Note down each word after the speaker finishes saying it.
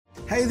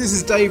Hey, this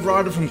is Dave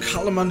Ryder from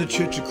Kalamunda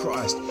Church of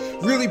Christ.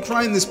 Really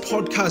praying this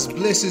podcast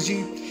blesses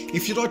you.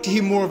 If you'd like to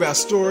hear more of our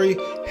story,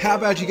 how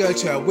about you go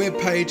to our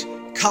webpage,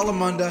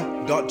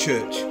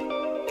 kalamunda.church.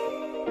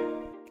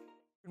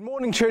 Good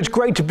morning, church.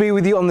 Great to be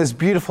with you on this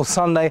beautiful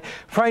Sunday.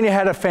 Praying you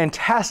had a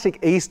fantastic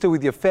Easter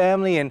with your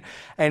family and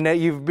that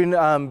you've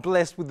been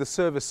blessed with the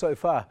service so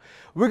far.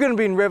 We're going to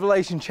be in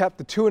Revelation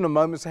chapter 2 in a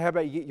moment, so how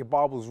about you get your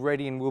Bibles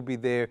ready and we'll be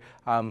there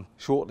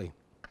shortly.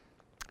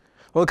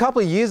 Well, a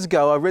couple of years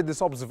ago, I read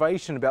this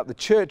observation about the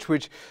church,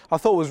 which I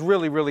thought was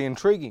really, really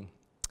intriguing.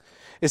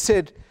 It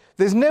said,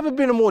 there's never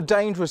been a more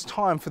dangerous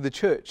time for the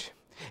church.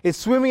 It's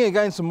swimming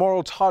against the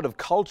moral tide of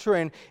culture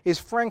and is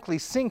frankly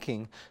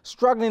sinking,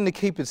 struggling to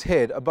keep its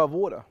head above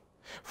water.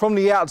 From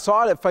the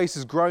outside, it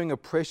faces growing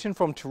oppression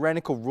from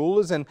tyrannical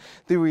rulers and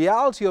the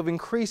reality of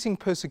increasing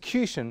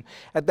persecution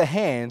at the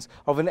hands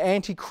of an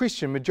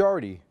anti-Christian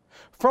majority.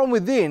 From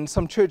within,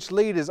 some church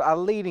leaders are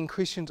leading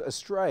Christians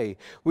astray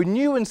with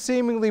new and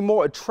seemingly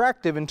more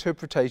attractive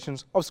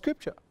interpretations of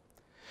Scripture.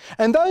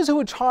 And those who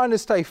are trying to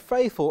stay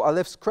faithful are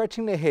left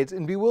scratching their heads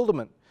in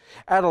bewilderment,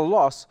 at a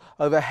loss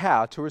over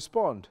how to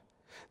respond.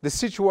 The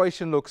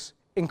situation looks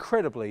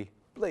incredibly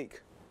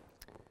bleak.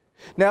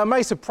 Now, it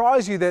may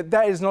surprise you that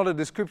that is not a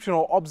description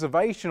or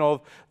observation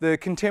of the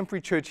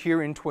contemporary church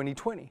here in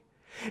 2020.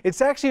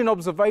 It's actually an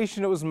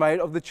observation that was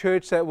made of the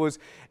church that was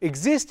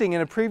existing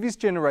in a previous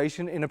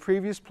generation, in a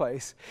previous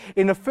place,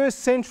 in the first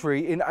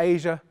century in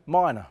Asia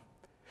Minor.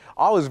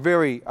 I was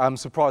very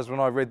surprised when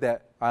I read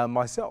that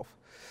myself.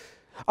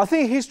 I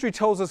think history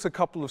tells us a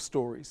couple of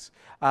stories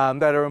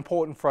that are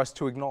important for us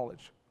to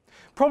acknowledge.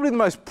 Probably the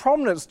most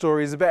prominent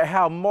story is about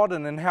how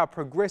modern and how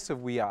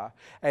progressive we are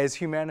as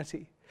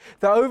humanity.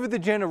 That over the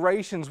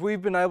generations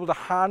we've been able to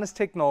harness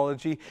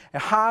technology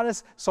and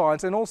harness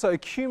science and also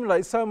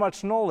accumulate so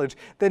much knowledge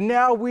that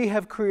now we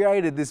have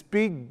created this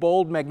big,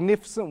 bold,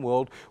 magnificent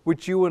world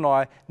which you and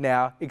I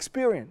now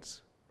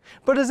experience.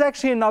 But there's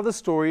actually another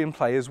story in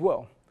play as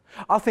well.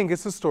 I think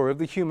it's the story of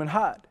the human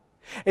heart.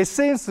 It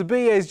seems to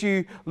be, as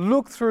you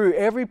look through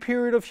every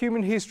period of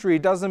human history,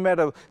 it doesn't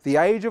matter the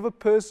age of a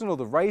person or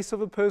the race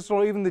of a person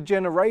or even the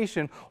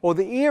generation or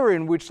the era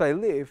in which they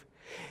live,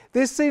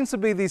 there seems to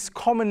be these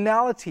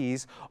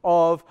commonalities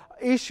of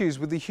issues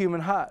with the human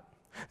heart.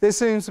 There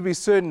seems to be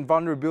certain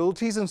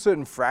vulnerabilities and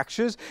certain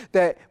fractures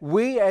that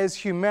we as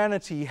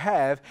humanity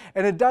have,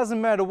 and it doesn't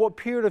matter what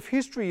period of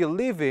history you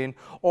live in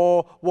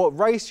or what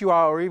race you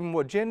are or even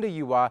what gender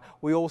you are,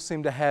 we all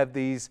seem to have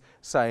these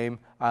same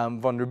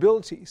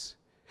vulnerabilities.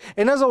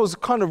 And as I was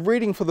kind of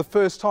reading for the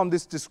first time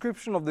this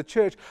description of the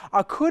church,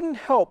 I couldn't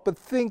help but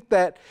think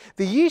that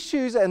the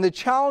issues and the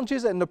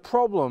challenges and the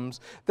problems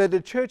that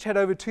the church had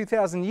over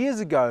 2,000 years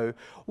ago,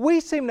 we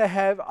seem to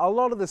have a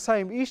lot of the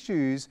same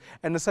issues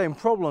and the same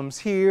problems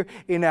here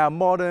in our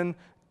modern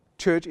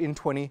church in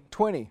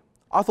 2020.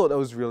 I thought that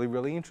was really,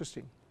 really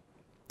interesting.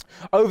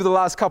 Over the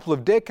last couple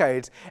of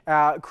decades,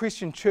 our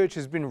Christian church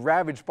has been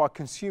ravaged by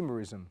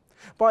consumerism,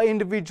 by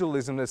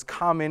individualism that's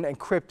come in and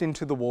crept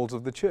into the walls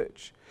of the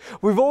church.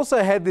 We've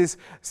also had this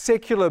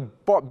secular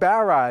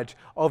barrage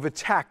of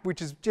attack which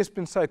has just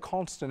been so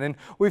constant, and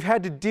we've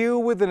had to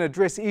deal with and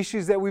address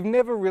issues that we've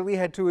never really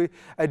had to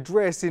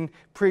address in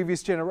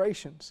previous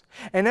generations.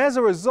 And as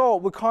a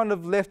result, we're kind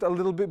of left a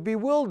little bit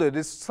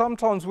bewildered.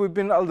 Sometimes we've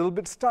been a little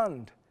bit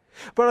stunned.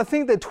 But I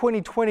think that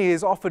 2020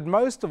 has offered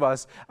most of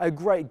us a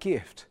great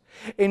gift,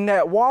 in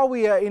that while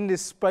we are in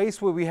this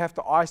space where we have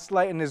to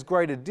isolate and there's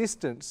greater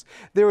distance,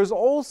 there is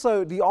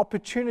also the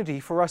opportunity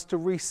for us to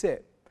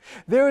reset.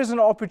 There is an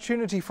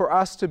opportunity for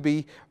us to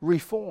be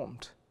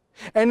reformed.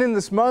 And in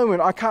this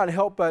moment, I can't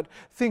help but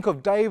think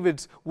of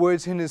David's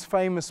words in his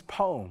famous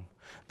poem.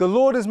 The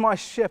Lord is my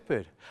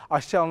shepherd,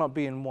 I shall not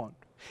be in want.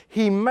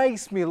 He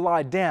makes me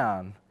lie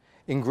down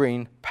in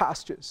green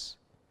pastures.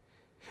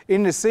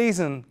 In this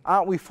season,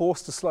 aren't we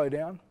forced to slow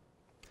down?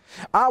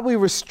 Aren't we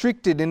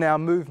restricted in our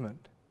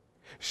movement?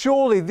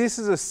 Surely this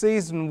is a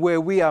season where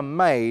we are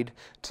made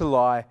to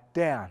lie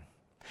down.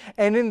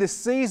 And in this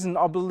season,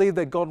 I believe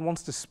that God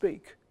wants to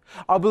speak.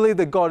 I believe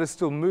that God is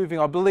still moving.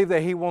 I believe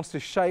that He wants to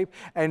shape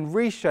and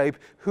reshape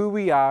who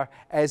we are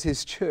as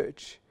His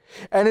church.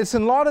 And it's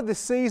in light of this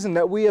season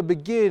that we are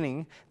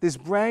beginning this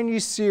brand new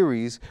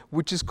series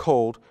which is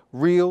called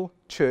Real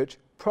Church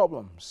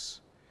Problems.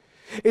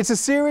 It's a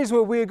series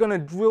where we're going to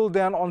drill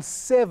down on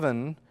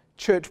 7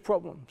 church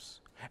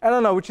problems. And I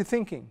know what you're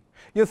thinking.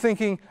 You're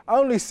thinking,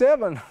 only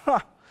 7?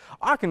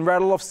 I can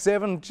rattle off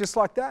 7 just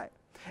like that.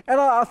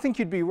 And I think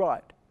you'd be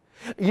right.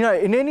 You know,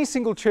 in any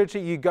single church that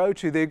you go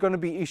to, there are going to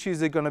be issues,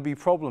 there are going to be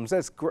problems.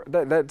 That's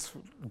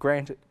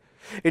granted.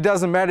 It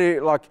doesn't matter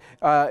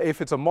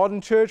if it's a modern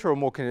church or a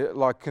more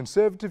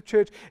conservative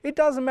church. It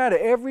doesn't matter.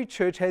 Every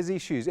church has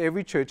issues.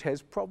 Every church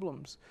has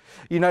problems.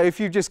 You know, if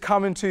you've just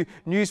come into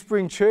New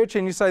Spring Church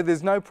and you say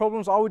there's no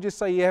problems, I would just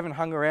say you haven't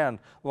hung around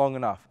long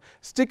enough.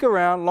 Stick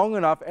around long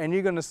enough and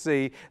you're going to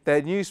see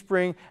that New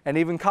Spring and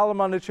even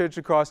Kalamunda Church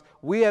of Christ,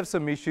 we have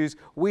some issues,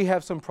 we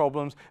have some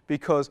problems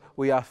because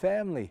we are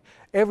family.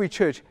 Every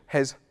church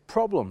has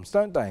problems,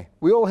 don't they?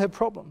 We all have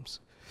problems.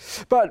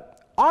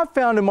 But I've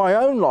found in my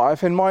own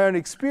life and my own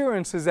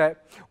experiences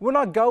that when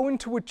I go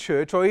into a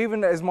church, or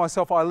even as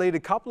myself, I lead a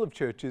couple of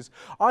churches,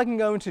 I can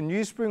go into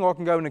New Spring, or I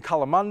can go into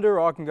Kalamunda, or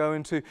I can go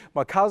into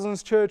my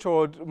cousin's church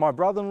or my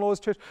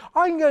brother-in-law's church.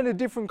 I can go into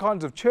different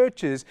kinds of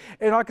churches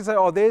and I can say,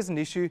 oh, there's an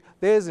issue,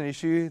 there's an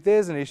issue,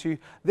 there's an issue,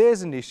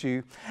 there's an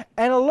issue.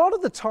 And a lot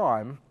of the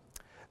time,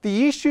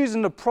 the issues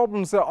and the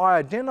problems that I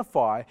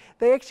identify,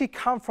 they actually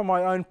come from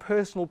my own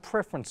personal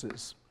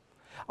preferences.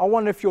 I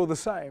wonder if you're the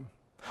same.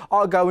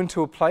 I'll go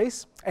into a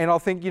place and I'll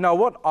think, you know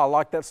what, I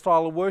like that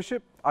style of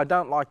worship, I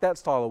don't like that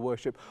style of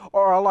worship.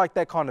 Or I like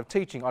that kind of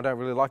teaching, I don't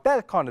really like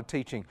that kind of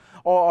teaching.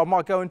 Or I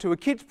might go into a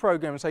kids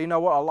program and say, you know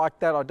what, I like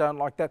that, I don't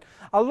like that.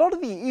 A lot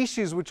of the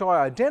issues which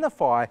I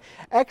identify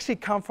actually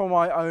come from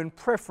my own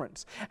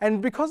preference.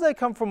 And because they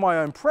come from my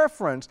own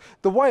preference,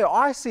 the way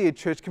I see a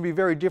church can be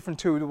very different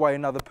to the way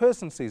another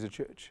person sees a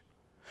church.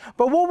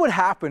 But what would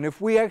happen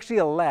if we actually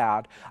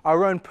allowed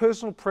our own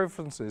personal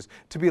preferences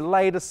to be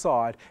laid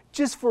aside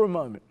just for a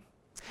moment?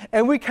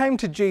 And we came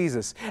to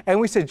Jesus and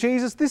we said,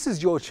 Jesus, this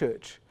is your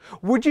church.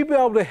 Would you be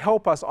able to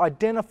help us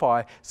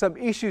identify some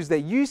issues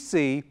that you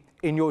see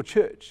in your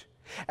church?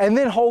 And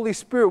then, Holy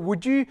Spirit,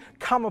 would you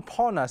come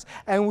upon us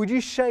and would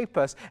you shape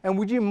us and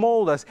would you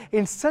mold us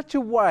in such a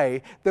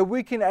way that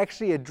we can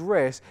actually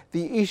address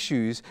the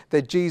issues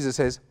that Jesus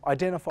has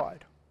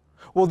identified?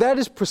 Well, that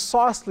is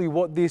precisely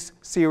what this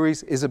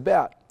series is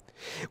about.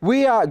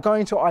 We are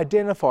going to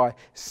identify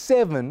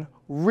 7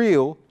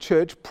 real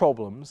church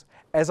problems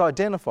as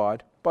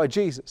identified by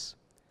Jesus.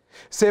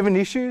 7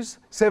 issues,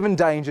 7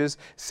 dangers,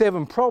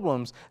 7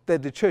 problems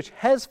that the church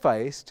has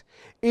faced,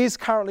 is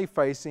currently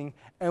facing,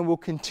 and will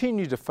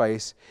continue to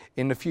face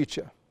in the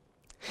future.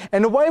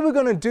 And the way we're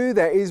going to do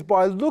that is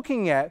by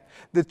looking at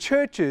the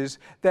churches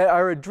that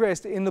are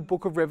addressed in the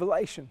book of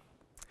Revelation.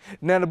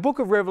 Now, the book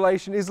of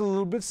Revelation is a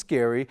little bit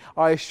scary.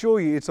 I assure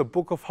you it's a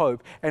book of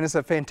hope and it's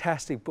a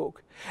fantastic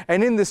book.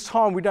 And in this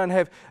time, we don't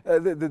have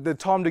the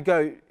time to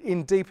go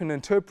in deep in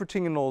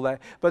interpreting and all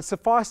that, but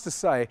suffice to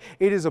say,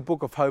 it is a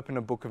book of hope and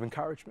a book of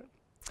encouragement.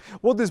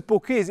 What this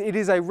book is, it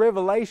is a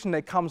revelation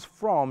that comes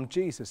from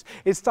Jesus.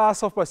 It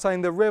starts off by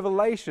saying the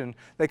revelation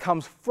that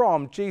comes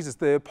from Jesus,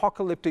 the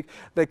apocalyptic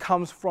that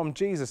comes from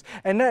Jesus.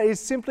 And that is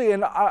simply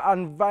an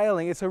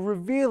unveiling, it's a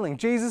revealing.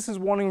 Jesus is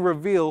wanting to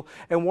reveal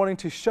and wanting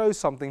to show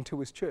something to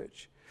his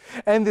church.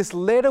 And this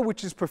letter,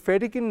 which is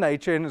prophetic in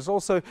nature and is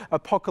also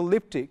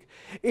apocalyptic,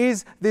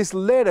 is this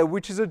letter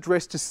which is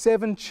addressed to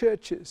 7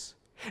 churches.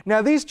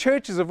 Now, these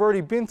churches have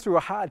already been through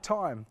a hard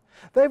time.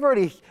 They've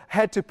already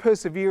had to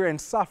persevere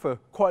and suffer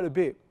quite a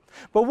bit.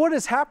 But what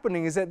is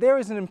happening is that there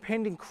is an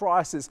impending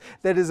crisis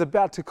that is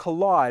about to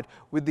collide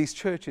with these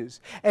churches.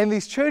 And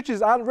these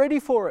churches aren't ready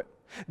for it.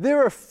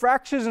 There are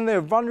fractures and there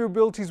are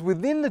vulnerabilities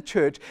within the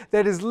church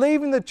that is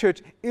leaving the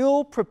church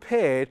ill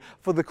prepared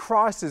for the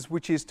crisis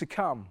which is to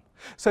come.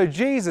 So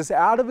Jesus,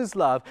 out of his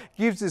love,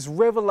 gives this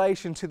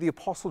revelation to the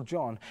Apostle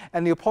John,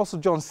 and the Apostle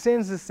John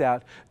sends this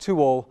out to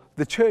all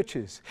the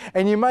churches.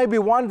 And you may be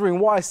wondering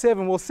why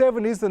 7? Well,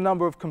 7 is the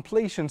number of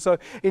completion. So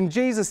in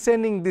Jesus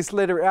sending this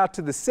letter out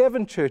to the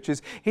 7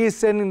 churches, he is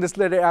sending this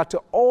letter out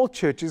to all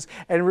churches.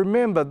 And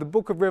remember, the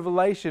book of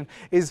Revelation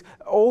is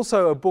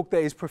also a book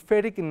that is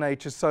prophetic in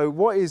nature. So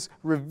what is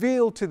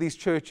revealed to these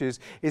churches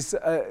is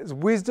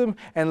wisdom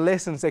and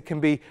lessons that can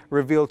be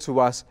revealed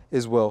to us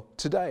as well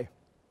today.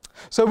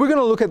 So we're going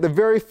to look at the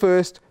very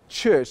first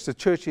church, the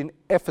church in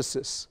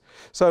Ephesus.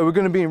 So we're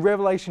going to be in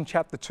Revelation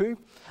chapter 2.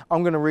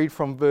 I'm going to read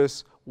from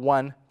verse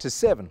 1 to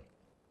 7.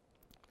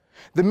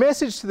 The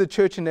message to the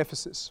church in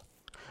Ephesus.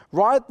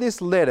 Write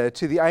this letter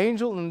to the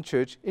angel in the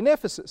church in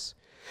Ephesus.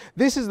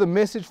 This is the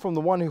message from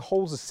the one who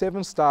holds the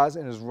 7 stars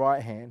in his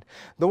right hand,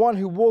 the one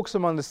who walks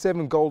among the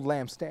 7 gold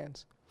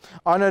lampstands.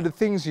 I know the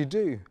things you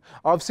do.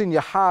 I've seen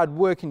your hard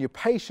work and your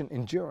patient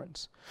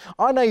endurance.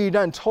 I know you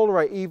don't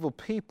tolerate evil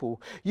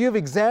people. You have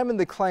examined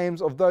the claims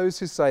of those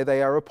who say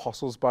they are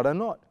apostles but are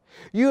not.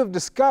 You have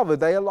discovered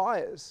they are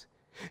liars.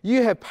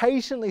 You have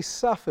patiently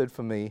suffered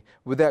for me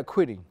without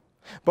quitting.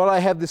 But I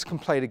have this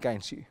complaint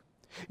against you.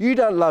 You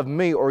don't love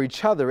me or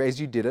each other as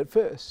you did at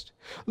first.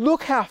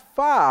 Look how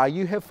far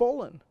you have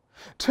fallen.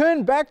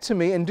 Turn back to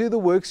me and do the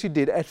works you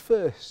did at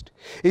first.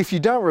 If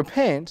you don't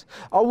repent,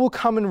 I will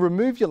come and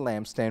remove your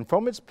lampstand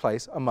from its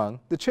place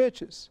among the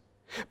churches.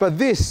 But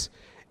this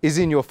is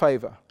in your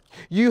favor.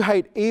 You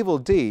hate evil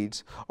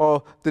deeds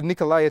of the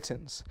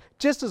Nicolaitans,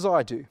 just as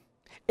I do.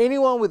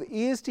 Anyone with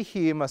ears to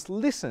hear must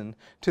listen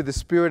to the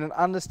Spirit and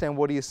understand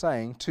what he is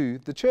saying to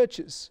the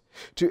churches.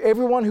 To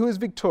everyone who is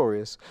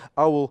victorious,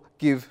 I will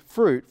give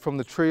fruit from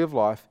the tree of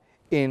life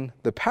in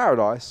the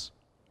paradise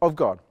of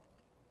God.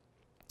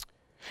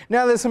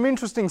 Now, there's some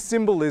interesting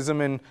symbolism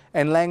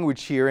and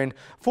language here, and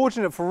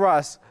fortunate for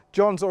us,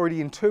 John's already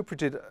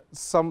interpreted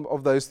some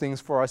of those things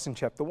for us in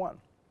chapter 1.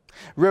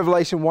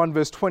 Revelation 1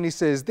 verse 20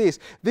 says this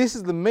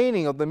is the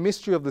meaning of the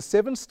mystery of the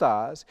 7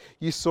 stars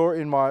you saw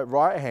in my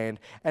right hand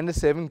and the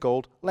 7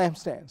 gold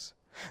lampstands.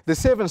 The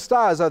 7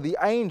 stars are the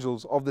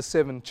angels of the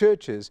 7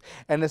 churches,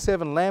 and the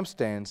 7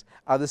 lampstands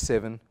are the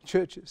 7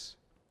 churches.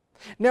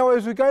 Now,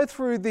 as we go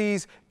through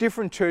these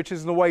different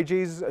churches and the way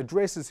Jesus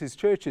addresses his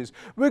churches,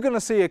 we're going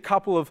to see a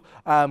couple of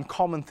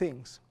common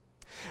things.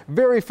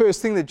 Very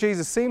first thing that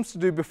Jesus seems to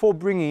do before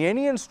bringing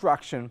any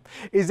instruction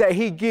is that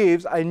he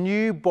gives a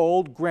new,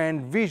 bold,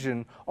 grand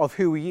vision of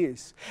who he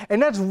is.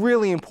 And that's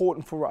really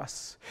important for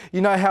us.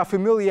 You know how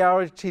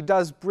familiarity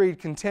does breed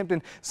contempt,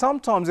 and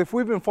sometimes if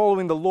we've been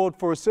following the Lord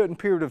for a certain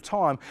period of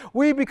time,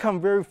 we become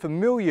very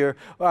familiar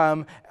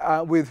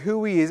with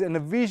who he is and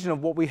the vision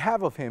of what we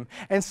have of him.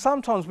 And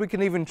sometimes we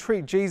can even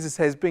treat Jesus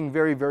as being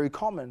very, very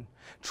common.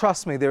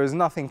 Trust me, there is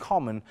nothing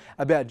common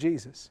about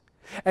Jesus.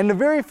 And the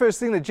very first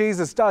thing that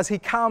Jesus does, he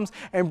comes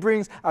and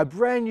brings a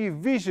brand new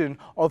vision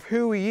of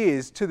who he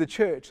is to the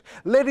church,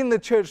 letting the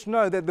church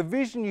know that the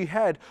vision you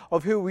had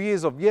of who he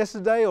is of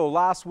yesterday or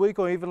last week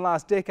or even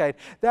last decade,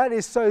 that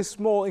is so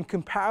small in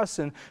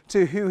comparison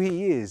to who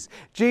he is.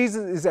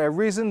 Jesus is our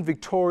risen,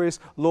 victorious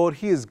Lord.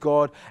 He is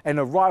God and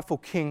a rightful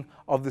King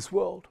of this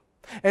world.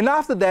 And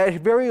after that,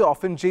 very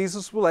often,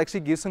 Jesus will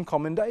actually give some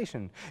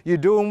commendation. You're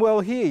doing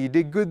well here. You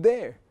did good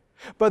there.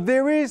 But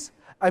there is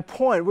a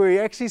point where he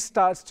actually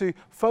starts to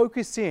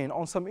focus in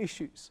on some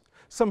issues,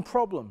 some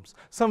problems,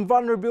 some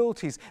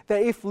vulnerabilities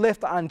that if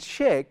left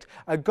unchecked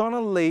are going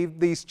to leave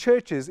these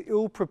churches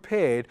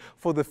ill-prepared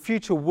for the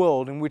future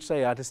world in which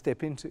they are to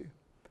step into.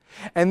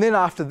 And then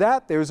after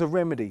that, there is a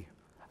remedy,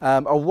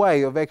 a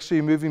way of actually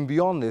moving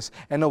beyond this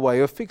and a way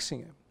of fixing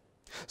it.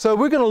 So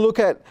we're going to look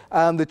at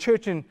the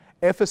church in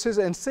Ephesus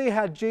and see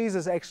how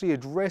Jesus actually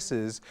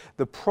addresses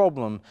the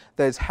problem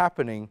that is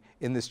happening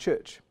in this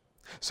church.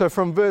 So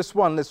from verse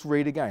 1, let's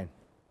read again.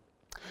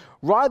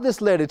 Write this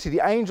letter to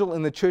the angel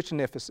in the church in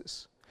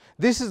Ephesus.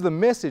 This is the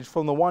message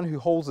from the one who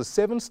holds the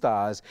 7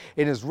 stars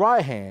in his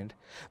right hand,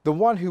 the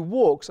one who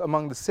walks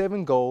among the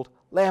 7 gold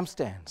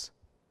lampstands.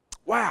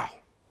 Wow!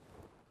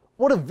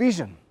 What a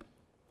vision!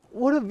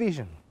 What a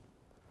vision!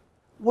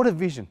 What a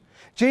vision.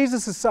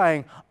 Jesus is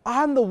saying,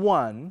 I'm the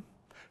one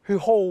who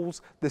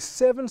holds the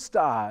 7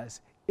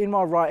 stars in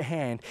my right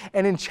hand.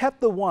 And in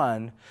chapter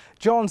 1,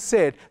 John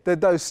said that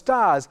those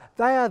stars,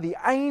 they are the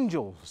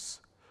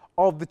angels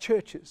of the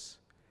churches.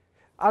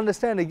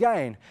 Understand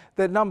again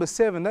that number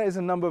 7, that is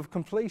a number of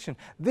completion.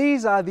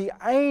 These are the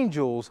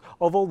angels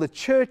of all the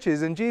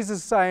churches. And Jesus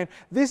is saying,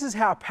 this is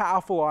how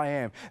powerful I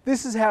am.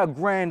 This is how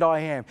grand I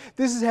am.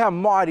 This is how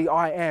mighty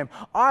I am.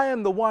 I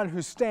am the one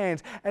who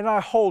stands and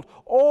I hold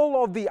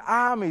all of the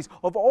armies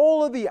of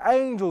all of the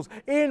angels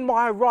in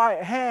my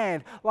right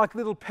hand like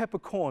little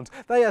peppercorns.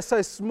 They are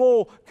so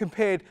small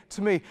compared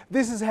to me.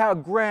 This is how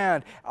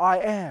grand I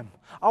am.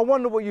 I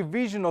wonder what your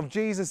vision of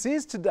Jesus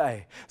is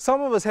today.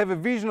 Some of us have a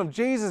vision of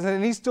Jesus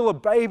and he's still a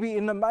baby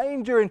in the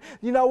manger, and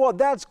you know what?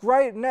 That's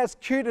great and that's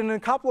cute, and in a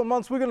couple of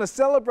months we're going to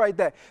celebrate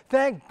that.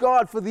 Thank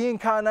God for the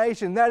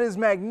incarnation. That is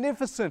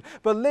magnificent.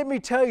 But let me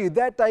tell you,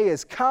 that day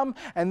has come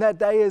and that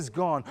day is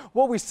gone.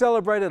 What we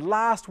celebrated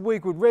last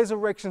week with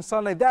Resurrection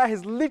Sunday, that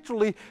has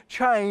literally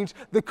changed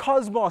the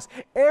cosmos.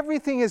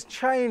 Everything has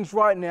changed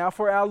right now,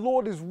 for our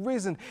Lord is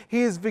risen.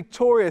 He is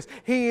victorious.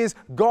 He is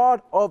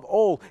God of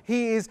all.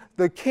 He is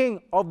the King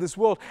of this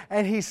world,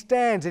 and he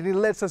stands and he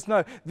lets us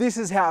know, this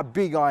is how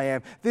big I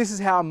am, this is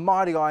how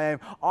mighty I am.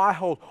 I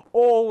hold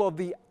all of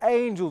the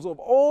angels of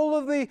all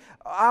of the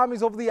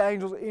armies of the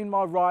angels in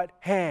my right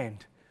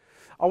hand.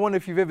 I wonder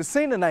if you've ever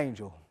seen an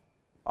angel.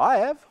 I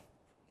have.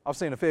 I've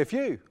seen a fair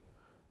few.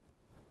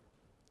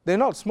 They're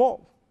not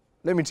small,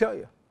 let me tell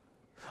you.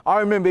 I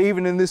remember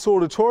even in this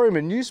auditorium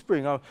in New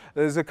Spring,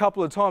 there's a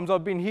couple of times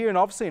I've been here and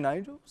I've seen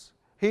angels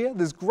here.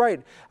 There's great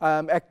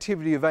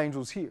activity of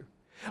angels here.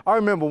 I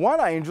remember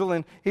one angel,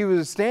 and he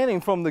was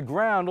standing from the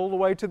ground all the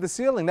way to the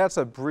ceiling. That's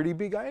a pretty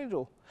big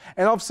angel.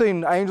 And I've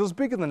seen angels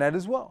bigger than that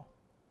as well.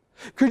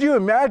 Could you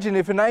imagine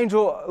if an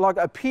angel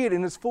appeared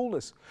in its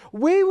fullness?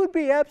 We would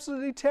be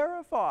absolutely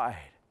terrified.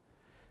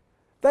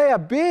 They are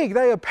big,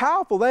 they are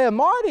powerful, they are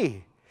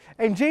mighty.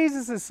 And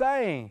Jesus is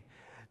saying,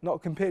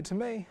 not compared to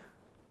me.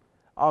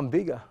 I'm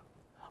bigger.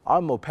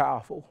 I'm more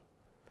powerful.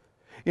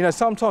 You know,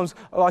 sometimes,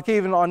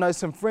 even I know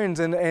some friends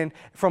and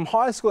from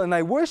high school, and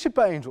they worship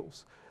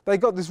angels. They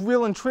got this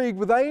real intrigue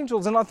with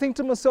angels, and I think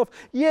to myself,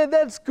 yeah,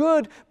 that's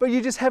good, but you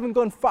just haven't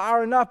gone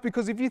far enough,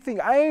 because if you think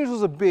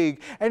angels are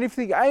big and if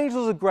you think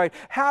angels are great,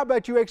 how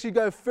about you actually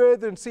go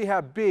further and see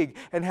how big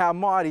and how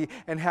mighty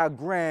and how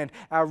grand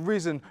our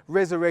risen,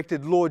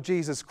 resurrected Lord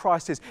Jesus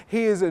Christ is.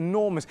 He is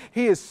enormous.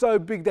 He is so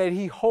big that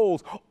he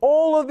holds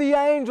all of the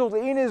angels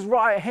in his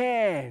right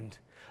hand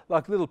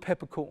like little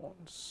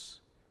peppercorns.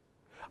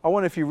 I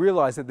wonder if you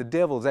realize that the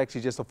devil is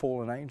actually just a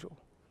fallen angel.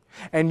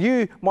 And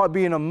you might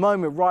be in a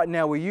moment right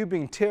now where you're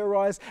being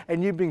terrorized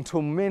and you're being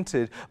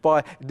tormented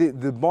by the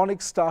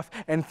demonic stuff,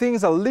 and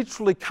things are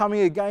literally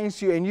coming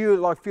against you and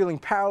you're feeling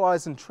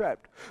paralyzed and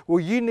trapped.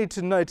 Well, you need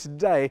to know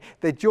today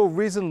that your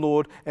risen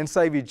Lord and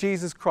Savior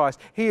Jesus Christ,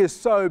 he is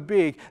so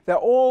big that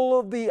all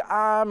of the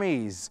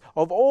armies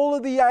of all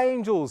of the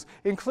angels,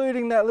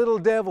 including that little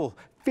devil,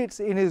 fits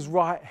in his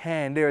right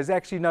hand. There is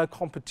actually no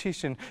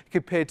competition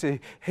compared to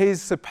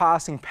his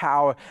surpassing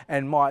power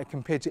and might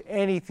compared to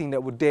anything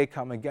that would dare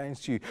come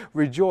against you.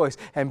 Rejoice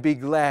and be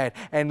glad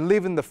and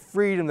live in the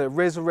freedom that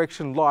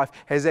resurrection life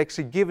has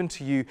actually given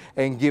to you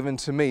and given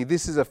to me.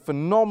 This is a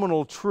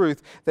phenomenal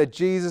truth that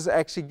Jesus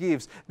actually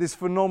gives, this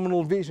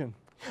phenomenal vision.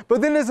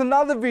 But then there's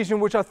another vision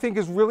which I think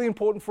is really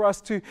important for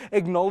us to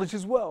acknowledge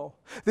as well.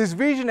 This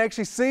vision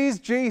actually sees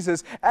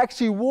Jesus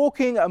actually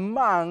walking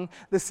among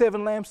the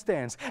 7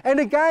 lampstands. And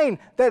again,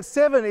 that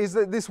 7 is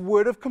this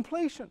word of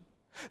completion.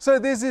 So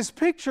there's this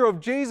picture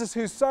of Jesus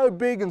who's so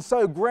big and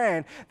so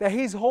grand that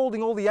he's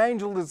holding all the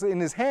angels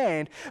in his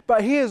hand,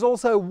 but he is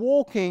also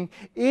walking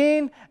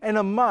in and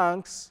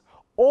amongst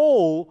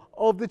all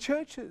of the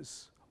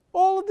churches.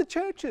 All of the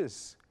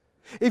churches.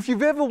 If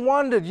you've ever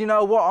wondered, you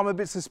know what, I'm a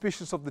bit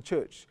suspicious of the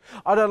church.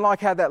 I don't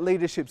like how that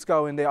leadership's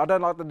going there. I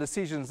don't like the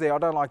decisions there. I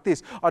don't like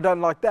this. I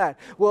don't like that.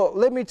 Well,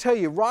 let me tell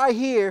you, right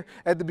here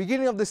at the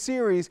beginning of the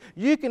series,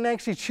 you can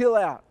actually chill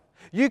out.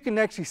 You can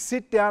actually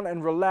sit down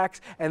and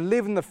relax and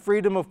live in the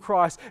freedom of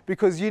Christ,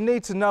 because you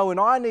need to know, and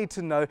I need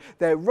to know,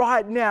 that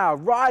right now,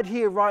 right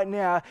here, right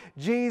now,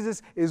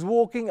 Jesus is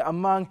walking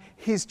among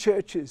his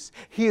churches.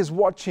 He is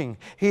watching,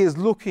 he is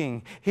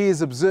looking, he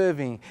is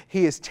observing,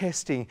 he is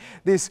testing.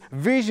 This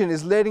vision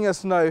is letting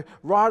us know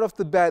right off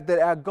the bat that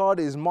our God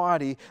is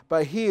mighty,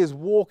 but he is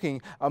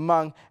walking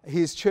among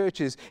his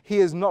churches. He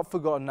has not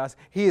forgotten us.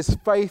 He is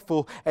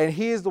faithful, and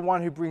he is the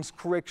one who brings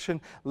correction,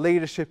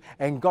 leadership,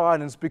 and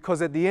guidance,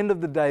 because at the end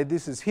of the day,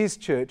 this is his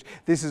church.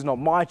 This is not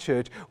my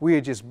church. We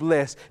are just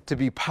blessed to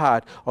be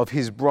part of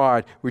his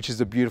bride, which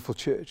is a beautiful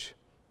church.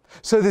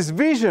 So this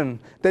vision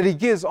that he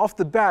gives off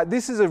the bat,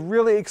 this is a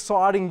really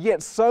exciting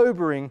yet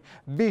sobering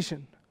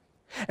vision.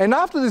 And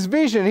after this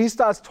vision, he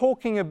starts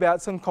talking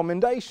about some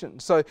commendation.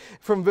 So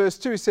from verse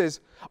 2, he says,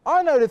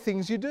 I know the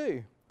things you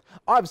do.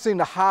 I've seen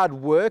the hard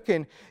work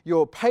and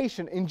your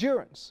patient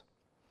endurance.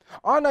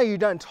 I know you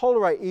don't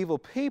tolerate evil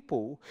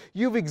people.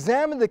 You've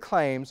examined the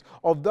claims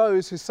of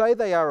those who say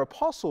they are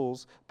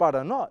apostles, but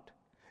are not.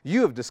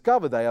 You have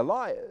discovered they are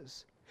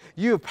liars.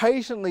 You have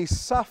patiently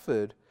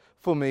suffered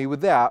for me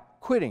without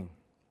quitting.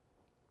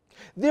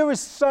 There is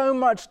so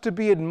much to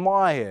be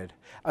admired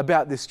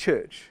about this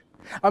church.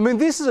 I mean,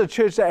 this is a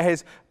church that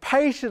has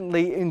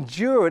patiently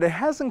endured and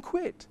hasn't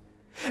quit.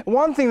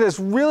 One thing that's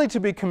really to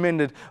be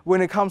commended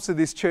when it comes to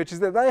this church is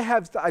that they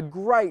have a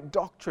great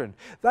doctrine.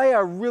 They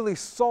are really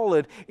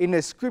solid in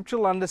their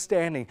scriptural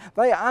understanding.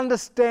 They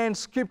understand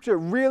scripture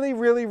really,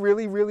 really,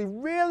 really, really,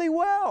 really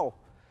well.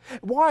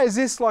 Why is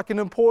this like an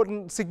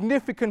important,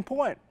 significant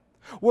point?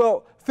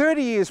 Well,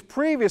 30 years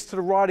previous to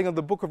the writing of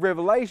the book of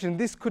Revelation,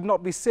 this could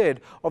not be said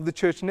of the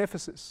church in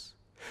Ephesus.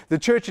 The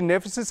church in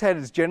Ephesus had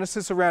its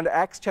genesis around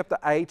Acts chapter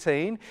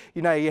 18.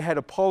 You know, you had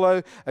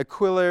Apollo,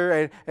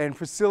 Aquila, and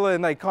Priscilla,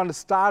 and they kind of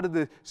started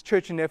the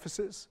church in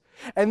Ephesus.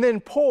 And then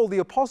Paul, the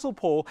Apostle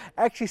Paul,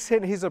 actually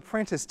sent his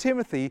apprentice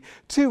Timothy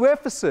to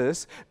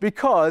Ephesus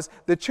because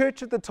the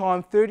church at the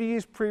time, 30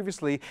 years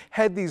previously,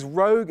 had these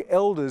rogue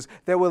elders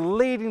that were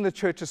leading the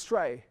church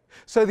astray.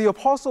 So the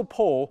Apostle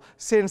Paul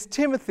sends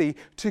Timothy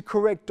to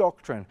correct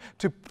doctrine,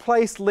 to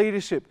place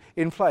leadership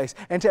in place,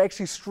 and to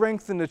actually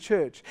strengthen the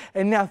church.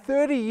 And now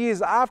 30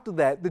 years after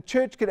that, the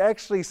church could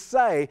actually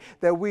say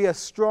that we are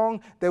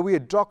strong, that we are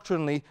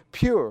doctrinally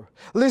pure.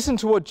 Listen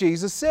to what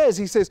Jesus says.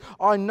 He says,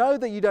 I know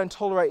that you don't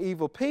tolerate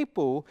evil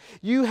people.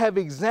 You have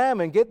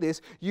examined, get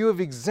this, you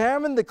have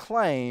examined the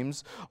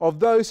claims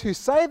of those who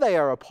say they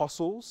are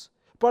apostles,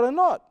 but are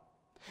not.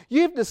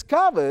 You've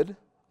discovered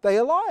they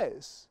are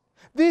liars.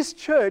 This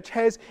church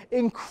has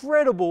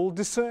incredible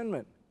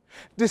discernment.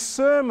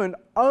 Discernment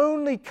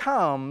only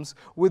comes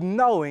with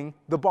knowing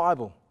the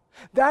Bible.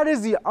 That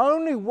is the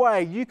only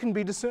way you can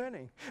be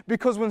discerning.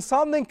 Because when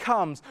something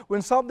comes,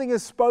 when something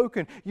is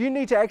spoken, you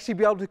need to actually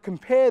be able to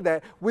compare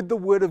that with the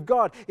Word of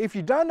God. If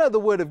you don't know the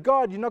Word of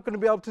God, you're not going to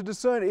be able to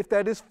discern if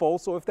that is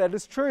false or if that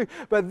is true.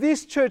 But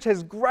this church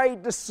has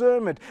great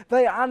discernment.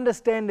 They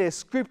understand their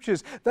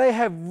scriptures. They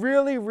have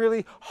really,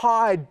 really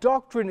high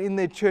doctrine in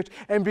their church.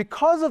 And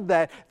because of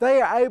that,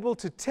 they are able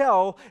to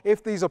tell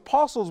if these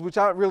apostles, which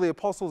aren't really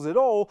apostles at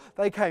all,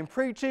 they came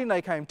preaching,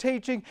 they came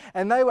teaching,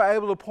 and they were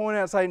able to point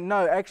out and say,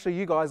 no, actually,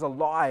 you guys are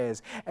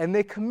liars. And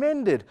they're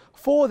commended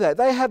for that.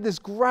 They have this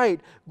great,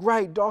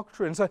 great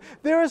doctrine. So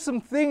there are some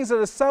things that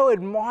are so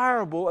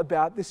admirable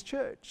about this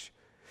church.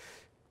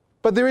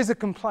 But there is a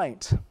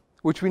complaint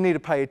which we need to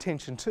pay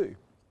attention to.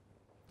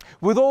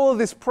 With all of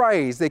this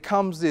praise, there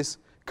comes this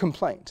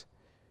complaint.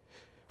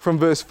 From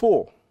verse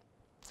 4.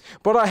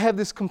 But I have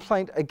this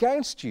complaint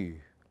against you.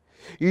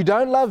 You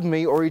don't love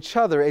me or each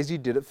other as you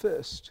did at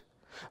first.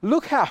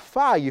 Look how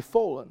far you've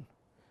fallen.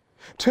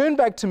 Turn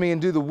back to me and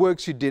do the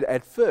works you did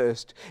at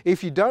first.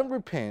 If you don't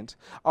repent,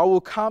 I will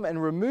come and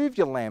remove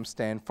your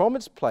lampstand from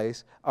its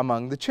place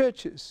among the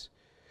churches.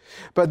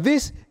 But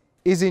this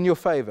is in your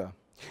favor.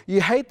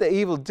 You hate the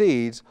evil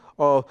deeds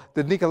of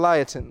the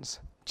Nicolaitans,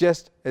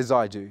 just as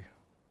I do.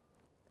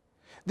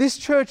 This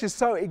church is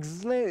so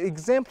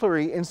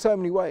exemplary in so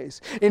many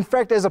ways. In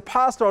fact, as a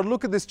pastor, I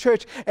look at this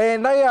church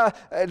and they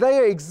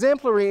are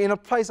exemplary in a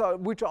place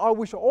which I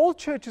wish all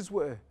churches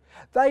were.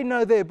 They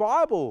know their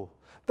Bible.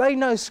 They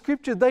know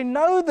Scripture. They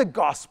know the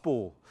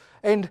gospel.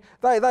 And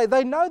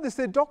they know this.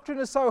 Their doctrine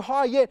is so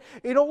high, yet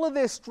in all of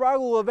their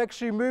struggle of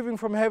actually moving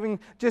from having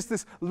just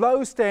this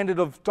low standard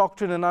of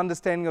doctrine and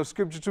understanding of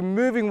Scripture to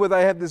moving where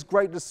they have this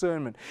great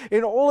discernment,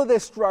 in all of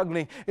their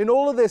struggling, in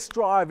all of their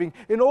striving,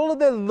 in all of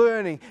their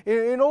learning,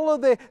 in all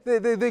of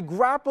their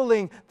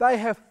grappling, they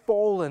have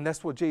fallen.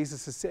 That's what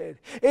Jesus has said.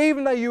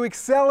 Even though you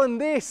excel in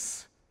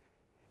this,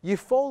 you've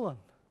fallen.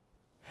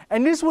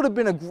 And this would have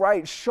been a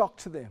great shock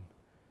to them.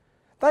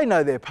 They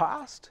know their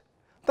past.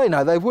 They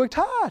know they've worked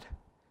hard.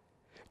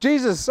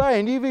 Jesus is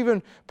saying, you've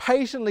even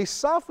patiently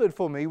suffered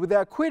for me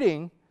without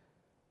quitting,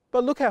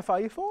 but look how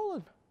far you've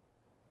fallen.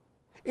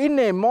 In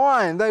their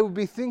mind, they would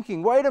be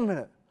thinking, wait a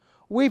minute,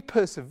 we've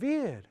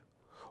persevered,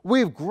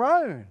 we've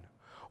grown,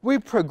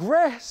 we've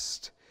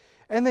progressed.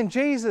 And then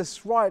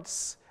Jesus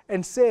writes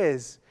and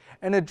says,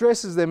 and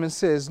addresses them and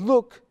says,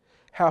 look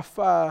how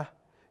far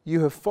you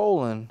have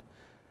fallen.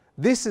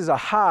 This is a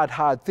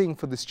hard thing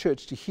for this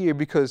church to hear,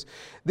 because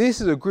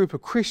this is a group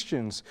of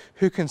Christians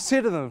who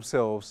consider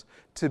themselves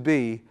to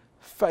be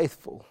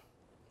faithful.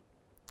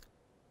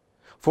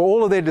 For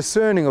all of their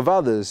discerning of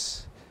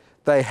others,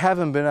 they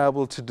haven't been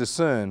able to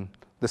discern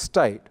the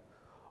state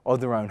of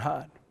their own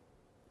heart.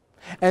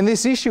 And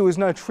this issue is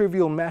no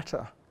trivial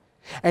matter.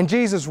 And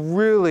Jesus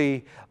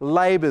really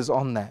labors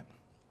on that.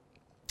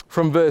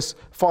 From verse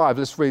 5,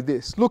 let's read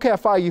this. Look how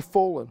far you've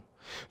fallen.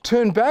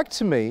 Turn back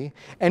to me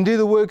and do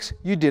the works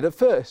you did at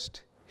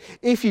first.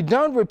 If you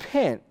don't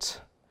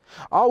repent,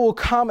 I will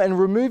come and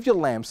remove your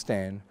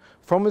lampstand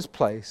from its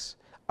place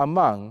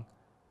among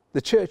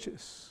the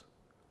churches.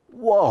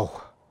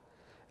 Whoa,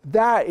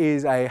 that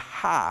is a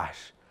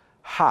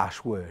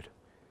harsh word.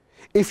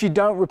 If you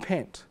don't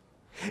repent,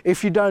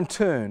 if you don't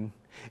turn,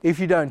 if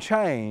you don't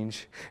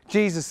change,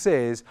 Jesus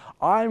says,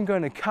 I'm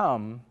going to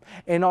come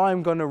and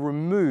I'm going to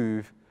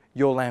remove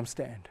your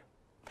lampstand.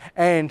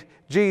 And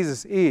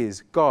Jesus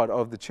is God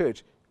of the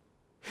church.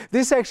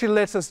 This actually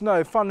lets us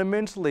know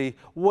fundamentally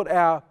what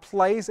our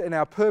place and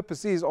our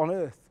purpose is on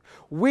earth.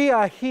 We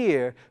are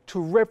here to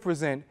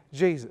represent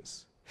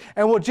Jesus.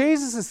 And what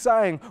Jesus is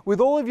saying, with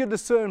all of your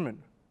discernment,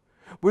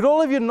 with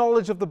all of your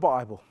knowledge of the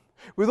Bible,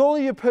 with all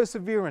of your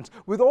perseverance,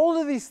 with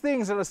all of these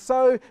things that are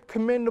so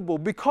commendable,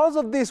 because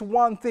of this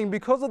one thing,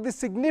 because of this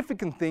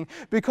significant thing,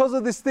 because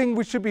of this thing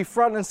which should be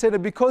front and center,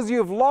 because you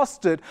have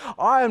lost it,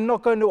 I am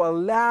not going to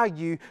allow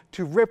you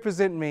to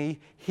represent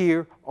me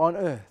here on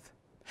earth.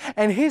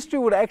 And history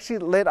would actually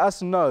let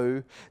us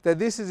know that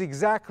this is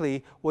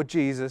exactly what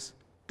Jesus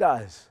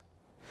does.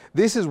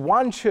 This is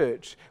one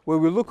church where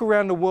we look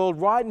around the world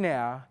right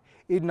now,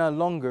 it no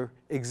longer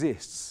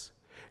exists.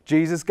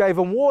 Jesus gave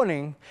a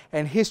warning,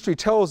 and history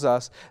tells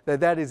us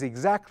that that is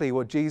exactly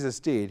what Jesus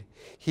did.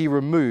 He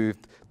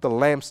removed the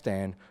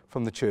lampstand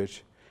from the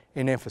church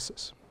in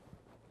Ephesus.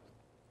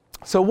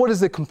 So what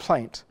is the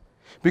complaint?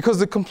 Because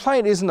the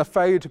complaint isn't a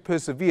failure to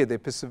persevere, they're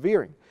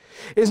persevering.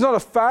 It's not a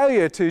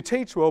failure to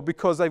teach well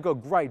because they've got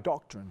great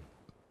doctrine.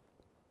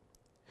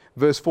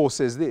 Verse 4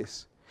 says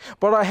this,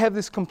 but I have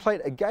this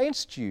complaint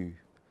against you.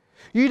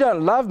 You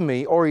don't love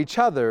me or each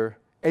other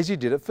as you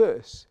did at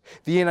first.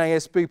 The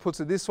NASB puts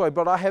it this way,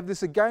 but I have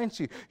this against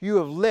you. You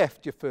have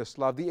left your first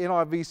love. The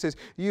NIV says,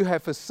 you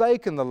have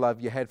forsaken the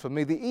love you had for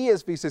me. The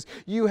ESV says,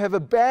 you have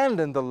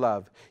abandoned the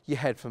love you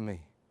had for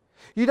me.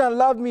 You don't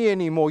love me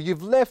anymore.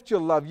 You've left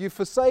your love. You've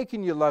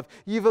forsaken your love.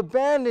 You've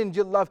abandoned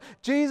your love.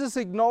 Jesus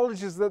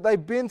acknowledges that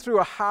they've been through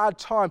a hard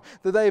time,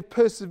 that they've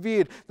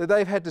persevered, that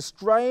they've had to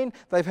strain,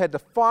 they've had to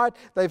fight,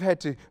 they've had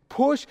to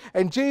push.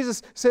 And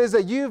Jesus says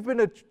that you've been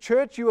a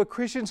church, you are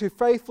Christians who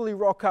faithfully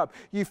rock up.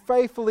 You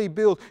faithfully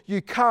build.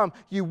 You come,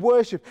 you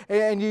worship,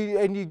 and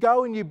you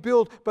go and you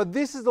build. But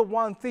this is the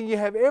one thing. You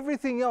have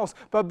everything else.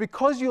 But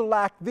because you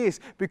lack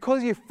this,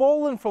 because you've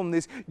fallen from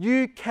this,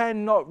 you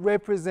cannot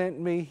represent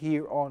me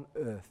here on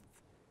earth.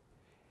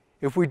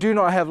 If we do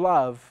not have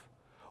love,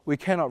 we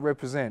cannot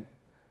represent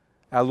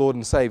our Lord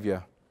and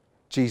Savior,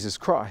 Jesus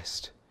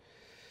Christ.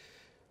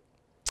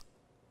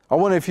 I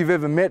wonder if you've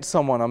ever met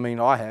someone. I mean,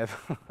 I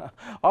have.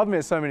 I've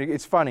met so many.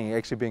 It's funny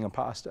actually being a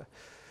pastor.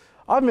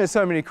 I've met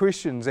so many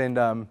Christians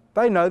and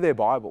they know their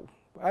Bible.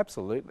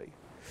 Absolutely.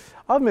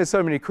 I've met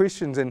so many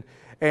Christians and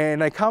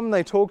they come and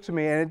they talk to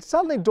me and it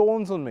suddenly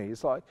dawns on me.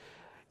 It's like,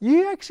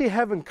 you actually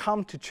haven't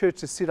come to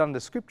church to sit under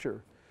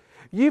Scripture.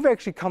 You've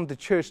actually come to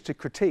church to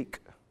critique.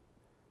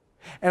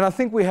 And I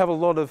think we have a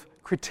lot of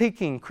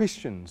critiquing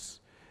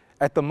Christians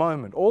at the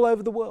moment, all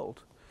over the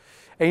world.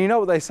 And you know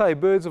what they say,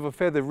 birds of a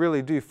feather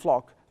really do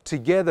flock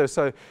together.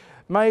 So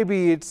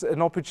maybe it's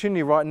an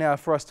opportunity right now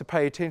for us to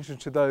pay attention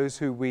to those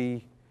who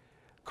we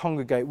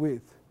congregate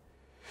with.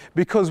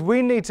 Because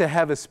we need to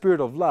have a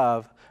spirit of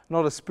love,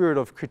 not a spirit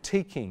of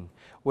critiquing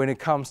when it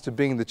comes to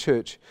being the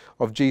church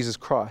of Jesus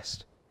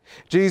Christ.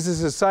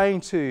 Jesus is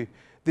saying to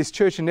this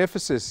church in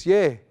Ephesus,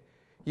 yeah,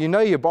 you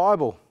know your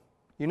Bible.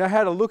 You know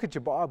how to look at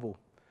your Bible.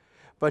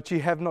 but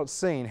you have not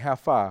seen how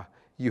far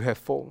you have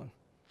fallen.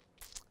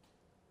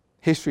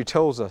 History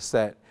tells us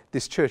that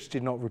this church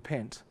did not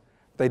repent.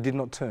 They did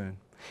not turn.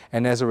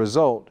 And as a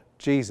result,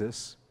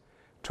 Jesus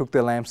took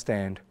their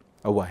lampstand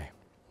away.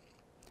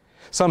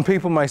 Some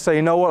people may say,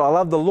 you know what, I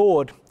love the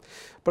Lord,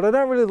 but I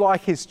don't really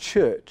like his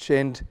church.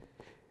 And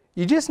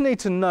you just need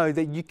to know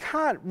that you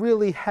can't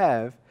really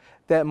have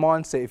that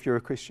mindset if you're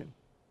a Christian.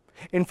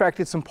 In fact,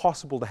 it's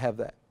impossible to have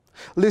that.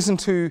 Listen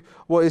to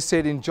what is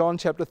said in John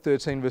chapter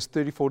 13, verse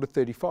 34 to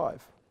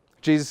 35.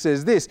 Jesus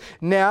says this,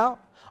 "Now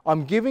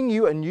I'm giving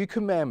you a new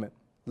commandment.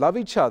 Love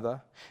each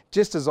other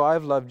just as I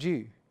have loved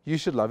you. You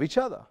should love each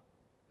other.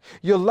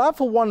 Your love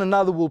for one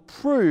another will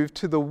prove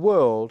to the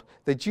world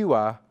that you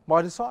are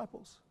my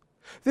disciples."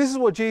 This is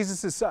what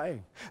Jesus is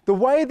saying. The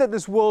way that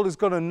this world is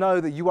going to know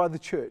that you are the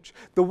church,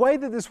 the way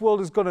that this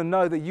world is going to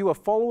know that you are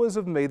followers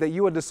of me, that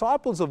you are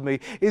disciples of me,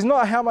 is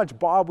not how much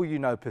Bible you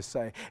know per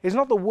se. It's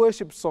not the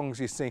worship songs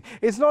you sing.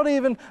 It's not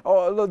even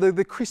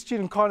the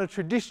Christian kind of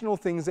traditional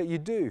things that you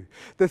do.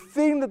 The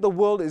thing that the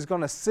world is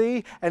going to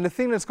see and the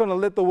thing that's going to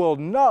let the world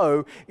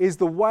know is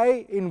the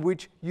way in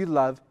which you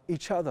love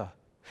each other.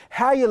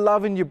 How you're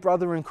loving your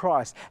brother in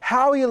Christ.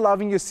 How you're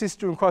loving your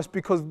sister in Christ,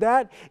 because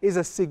that is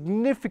a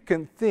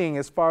significant thing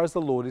as far as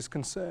the Lord is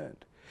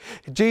concerned.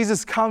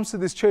 Jesus comes to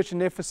this church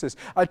in Ephesus,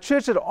 a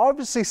church that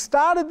obviously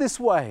started this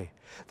way.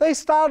 They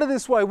started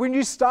this way. When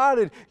you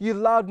started, you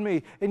loved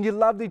me and you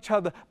loved each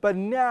other. But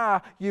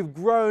now you've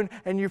grown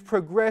and you've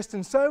progressed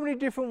in so many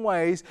different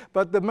ways.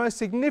 But the most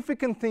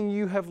significant thing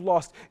you have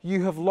lost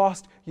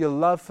your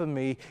love for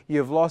me. You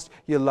have lost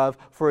your love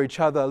for each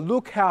other.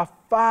 Look how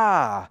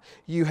far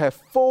you have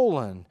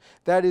fallen.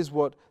 That is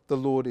what the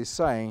Lord is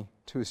saying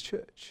to his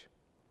church.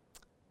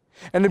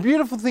 And the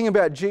beautiful thing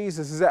about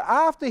Jesus is that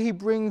after he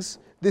brings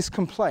this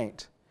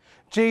complaint,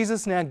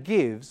 Jesus now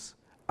gives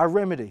a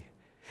remedy.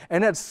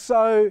 And that's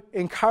so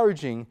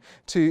encouraging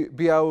to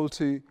be able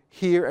to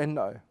hear and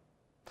know.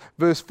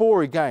 Verse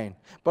 4 again,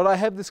 "But I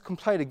have this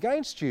complaint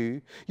against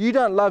you. You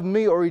don't love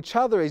me or each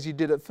other as you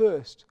did at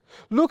first.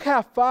 Look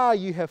how far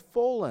you have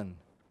fallen."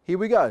 Here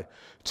we go.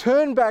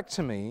 "Turn back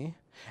to me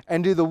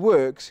and do the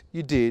works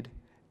you did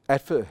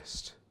at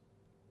first."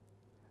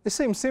 It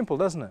seems simple,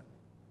 doesn't it?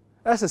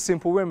 That's a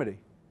simple remedy.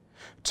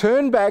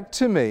 Turn back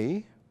to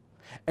me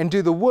and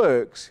do the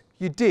works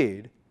you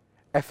did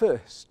at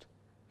first.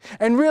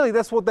 And really,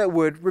 that's what that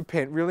word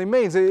repent really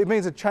means. It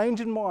means a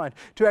change in mind,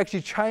 to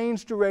actually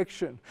change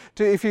direction.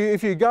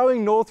 If you're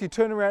going north, you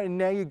turn around and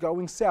now you're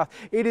going south.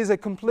 It is a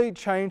complete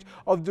change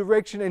of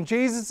direction. And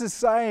Jesus is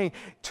saying,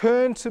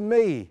 turn to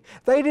me.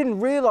 They didn't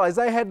realize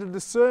they had the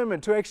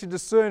discernment to actually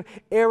discern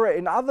error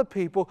in other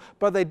people,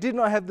 but they did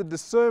not have the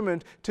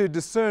discernment to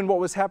discern what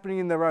was happening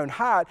in their own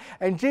heart.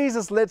 And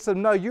Jesus lets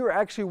them know, you're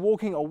actually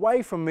walking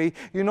away from me.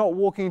 You're not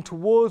walking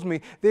towards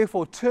me.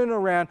 Therefore, turn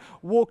around,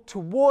 walk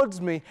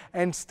towards me,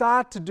 and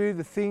start to do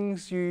the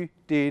things you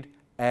did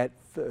at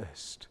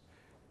first.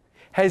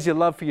 How's your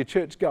love for your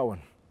church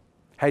going?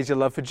 How's your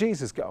love for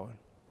Jesus going?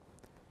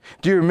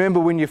 Do you remember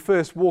when you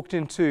first walked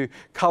into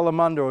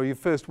Kalamunda or you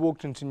first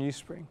walked into New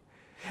Spring?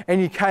 And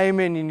you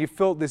came in and you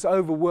felt this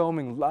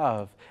overwhelming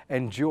love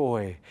and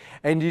joy.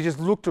 And you just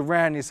looked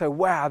around and you say,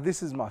 wow,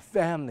 this is my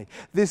family.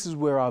 This is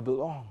where I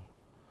belong.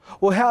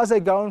 Well, how's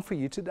that going for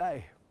you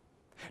today?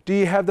 Do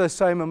you have those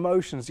same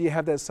emotions? Do you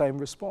have that same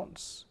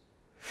response?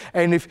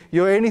 And if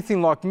you're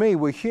anything like me,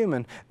 we're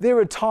human, there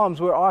are times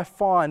where I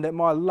find that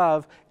my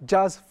love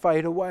does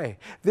fade away.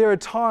 There are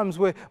times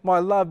where my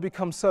love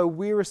becomes so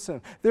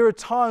wearisome. There are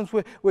times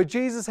where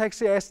Jesus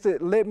actually has to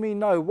let me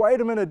know,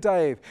 wait a minute,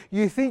 Dave,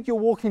 you think you're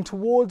walking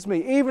towards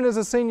me, even as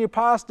a senior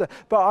pastor,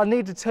 but I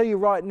need to tell you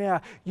right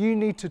now, you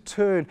need to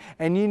turn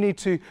and you need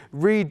to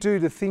redo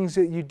the things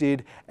that you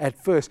did at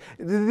first.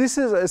 This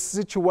is a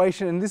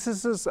situation and this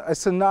is a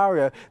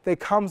scenario that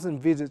comes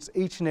and visits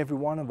each and every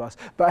one of us.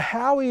 But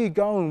how are you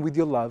going with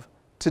your love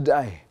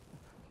today?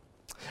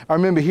 I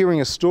remember hearing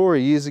a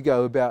story years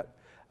ago about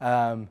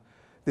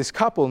this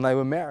couple, and they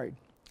were married.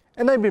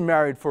 And they'd been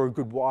married for a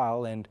good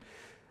while, and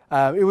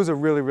it was a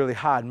really, really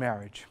hard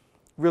marriage,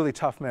 really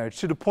tough marriage,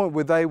 to the point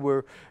where they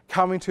were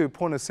coming to a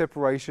point of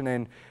separation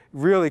and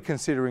really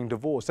considering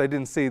divorce. They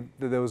didn't see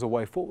that there was a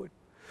way forward.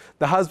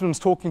 The husband's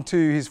talking to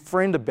his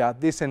friend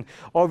about this and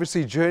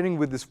obviously journeying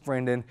with this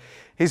friend, and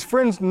his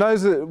friend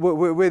knows that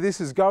where this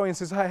is going and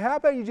says, hey, how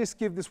about you just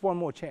give this one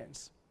more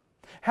chance?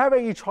 How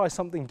about you try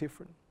something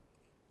different?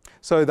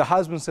 So the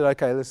husband said,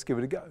 okay, let's give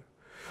it a go.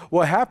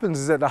 What happens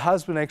is that the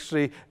husband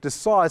actually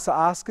decides to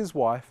ask his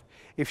wife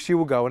if she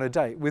will go on a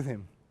date with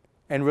him.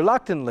 And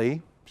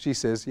reluctantly, she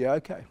says, yeah,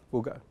 okay,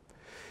 we'll go.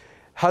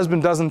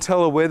 Husband doesn't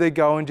tell her where they're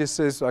going, just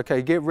says,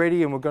 okay, get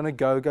ready and we're going to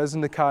go, goes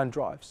in the car and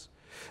drives.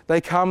 They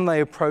come,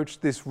 they approach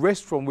this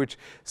restaurant, which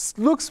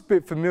looks a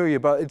bit familiar,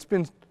 but it's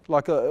been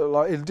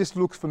it just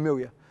looks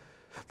familiar.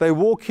 They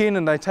walk in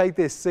and they take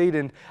their seat,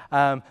 and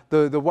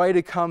the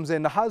waiter comes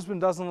in. The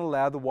husband doesn't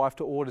allow the wife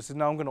to order. Says,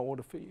 no, I'm going to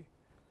order for you.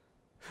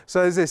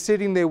 So as they're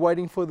sitting there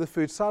waiting for the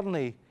food,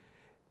 suddenly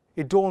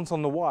it dawns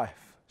on the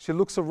wife. She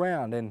looks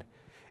around, and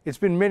it's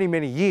been many,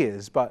 many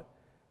years, but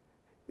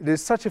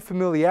there's such a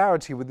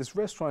familiarity with this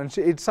restaurant.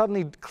 And it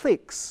suddenly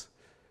clicks.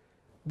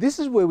 This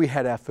is where we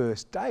had our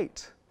first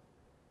date.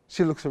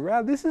 She looks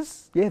around. This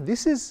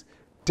is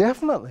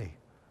definitely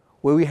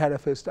where we had our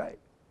first date.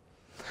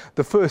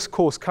 The first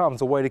course comes.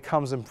 The waiter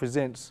comes and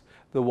presents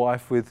the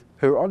wife with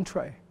her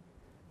entree.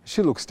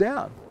 She looks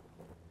down.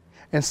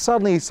 And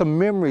suddenly some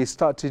memories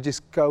start to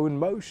just go in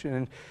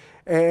motion.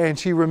 And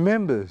she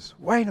remembers,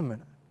 wait a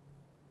minute.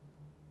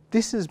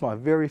 This is my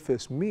very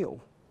first meal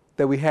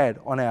that we had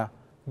on our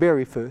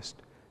very first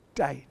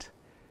date.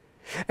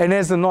 And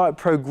as the night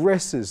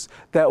progresses,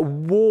 that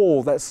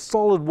wall, that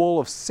solid wall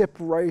of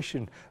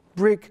separation,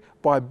 brick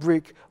by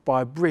brick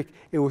by brick,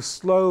 it was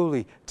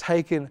slowly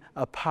taken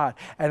apart,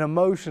 and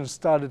emotions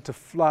started to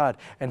flood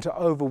and to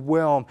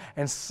overwhelm,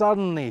 and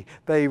suddenly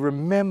they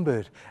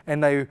remembered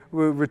and they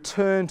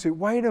returned to,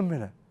 wait a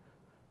minute,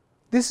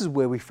 this is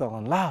where we fell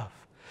in love.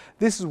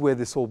 This is where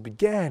this all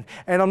began.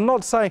 And I'm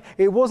not saying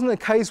it wasn't a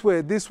case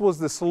where this was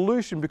the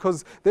solution,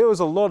 because there was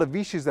a lot of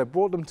issues that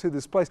brought them to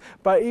this place,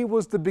 but it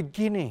was the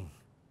beginning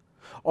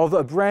of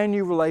a brand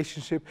new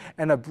relationship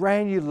and a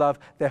brand new love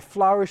that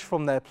flourished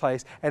from that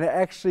place, and it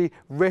actually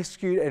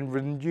rescued and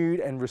renewed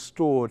and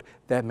restored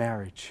that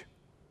marriage.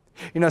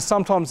 You know,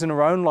 sometimes in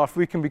our own life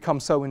we can become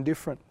so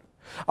indifferent.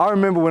 I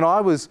remember when I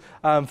was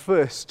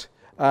first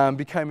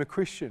became a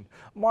Christian,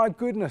 my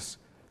goodness,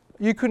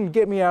 you couldn't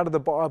get me out of the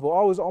Bible.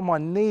 I was on my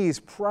knees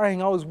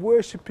praying, I was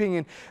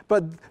worshiping,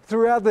 but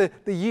throughout the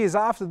years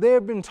after, there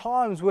have been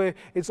times where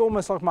it's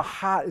almost like my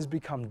heart has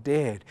become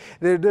dead.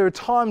 There are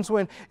times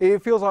when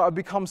it feels like I've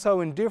become so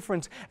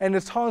indifferent, and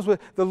there's times where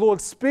the Lord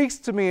speaks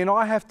to me and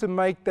I have to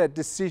make that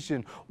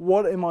decision.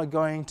 What am I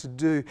going to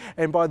do?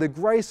 And by the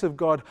grace of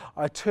God,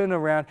 I turn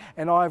around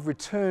and I've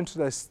returned to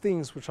those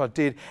things which I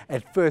did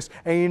at first.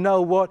 And you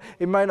know what?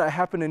 It may not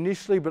happen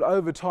initially, but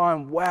over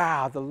time,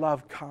 wow, the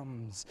love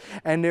comes.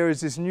 And there is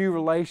this new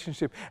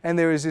relationship, and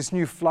there is this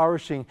new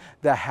flourishing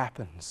that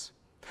happens.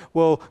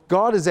 Well,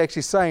 God is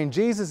actually saying,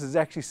 Jesus is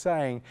actually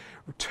saying,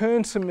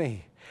 return to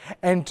me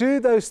and do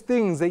those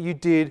things that you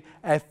did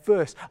at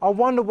first. I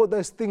wonder what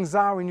those things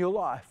are in your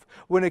life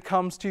when it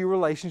comes to your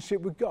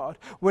relationship with God,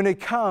 when it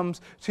comes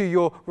to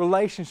your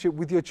relationship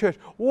with your church.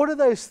 What are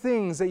those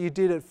things that you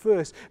did at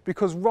first?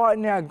 Because right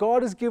now,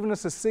 God has given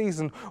us a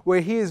season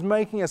where He is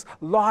making us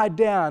lie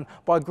down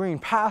by green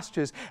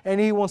pastures,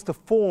 and He wants to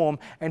form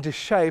and to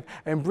shape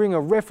and bring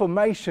a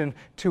reformation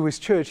to His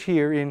church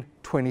here in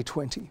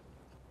 2020.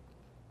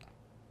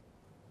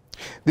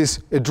 This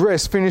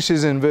address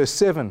finishes in verse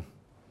 7,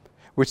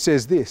 which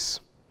says this: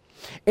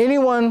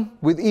 anyone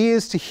with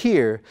ears to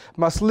hear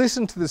must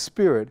listen to the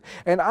Spirit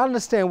and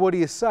understand what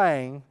He is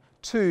saying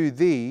to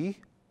the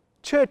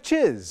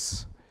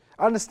churches.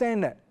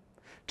 Understand that.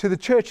 To the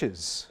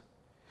churches.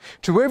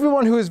 To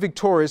everyone who is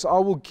victorious, I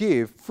will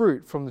give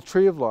fruit from the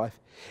tree of life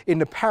in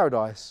the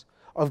paradise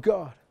of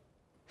God.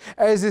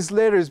 As this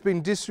letter has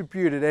been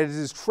distributed, as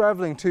it is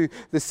traveling to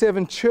the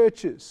 7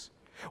 churches,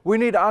 we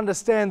need to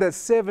understand that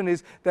 7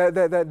 is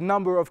that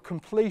number of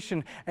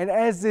completion. And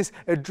as this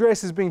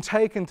address is being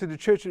taken to the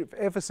church of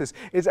Ephesus,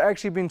 it's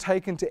actually been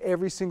taken to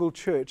every single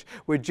church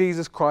where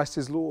Jesus Christ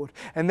is Lord.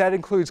 And that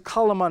includes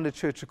Kalamunda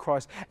Church of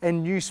Christ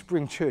and New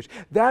Spring Church.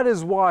 That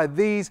is why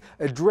these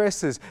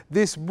addresses,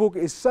 this book,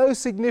 is so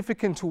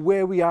significant to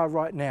where we are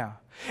right now.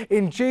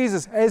 In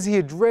Jesus, as He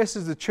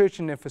addresses the church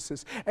in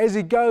Ephesus, as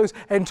He goes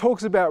and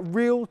talks about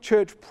real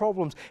church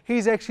problems,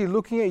 He's actually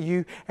looking at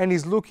you and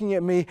He's looking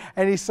at me,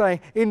 and He's saying,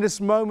 in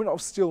this moment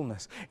of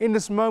stillness, in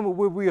this moment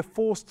where we are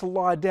forced to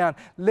lie down,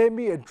 let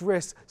me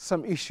address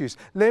some issues.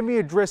 Let me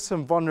address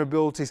some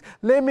vulnerabilities.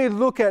 Let me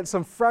look at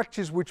some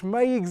fractures which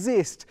may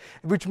exist,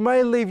 which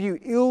may leave you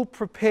ill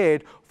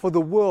prepared for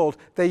the world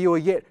that you are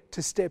yet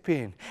to step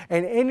in.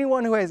 And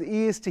anyone who has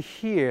ears to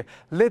hear,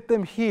 let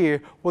them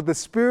hear what the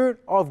Spirit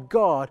of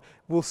God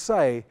will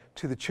say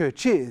to the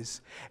churches.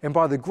 And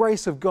by the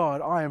grace of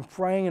God, I am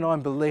praying and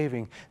I'm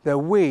believing that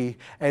we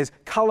as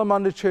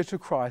Kalamunda Church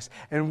of Christ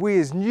and we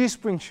as New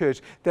Spring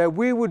Church, that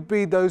we would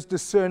be those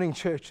discerning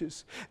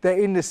churches, that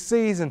in this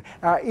season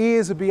our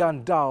ears would be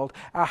undulled,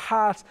 our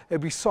hearts would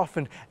be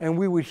softened, and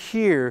we would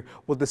hear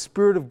what the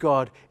Spirit of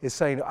God is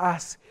saying to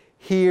us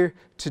here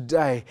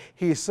today.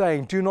 He is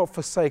saying, do not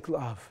forsake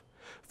love.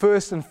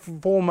 First and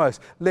foremost,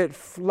 let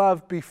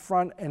love be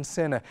front and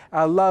center.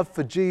 Our love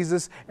for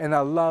Jesus and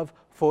our love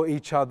for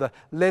each other.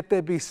 Let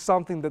there be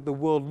something that the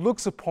world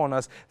looks upon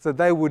us so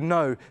they would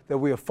know that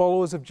we are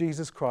followers of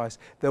Jesus Christ,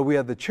 that we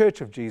are the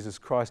church of Jesus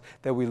Christ,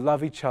 that we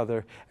love each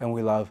other and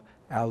we love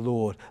our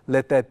Lord.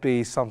 Let that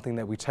be something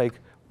that we take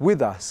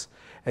with us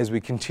as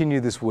we continue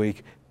this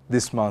week,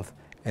 this month,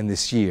 and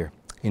this year.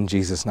 In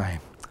Jesus' name.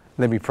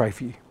 Let me pray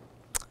for you.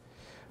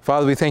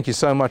 Father, we thank you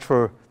so much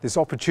for this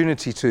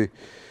opportunity to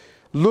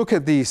look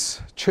at these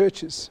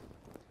churches.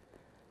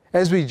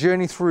 As we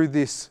journey through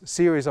this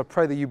series, I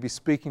pray that you be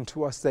speaking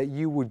to us, that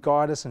you would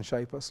guide us and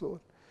shape us, Lord.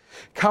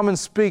 Come and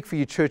speak for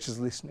your churches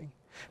listening.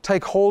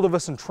 Take hold of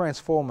us and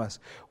transform us,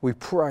 we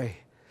pray.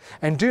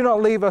 And do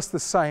not leave us the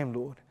same,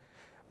 Lord.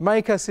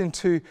 Make us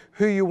into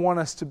who you want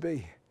us to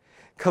be.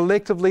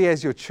 collectively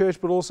as your church,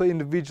 but also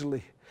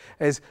individually,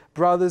 as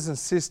brothers and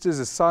sisters,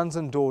 as sons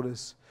and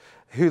daughters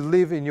who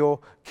live in your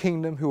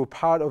kingdom, who are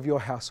part of your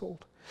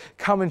household.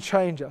 Come and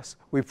change us,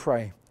 we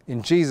pray.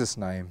 In Jesus'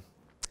 name,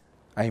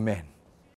 amen.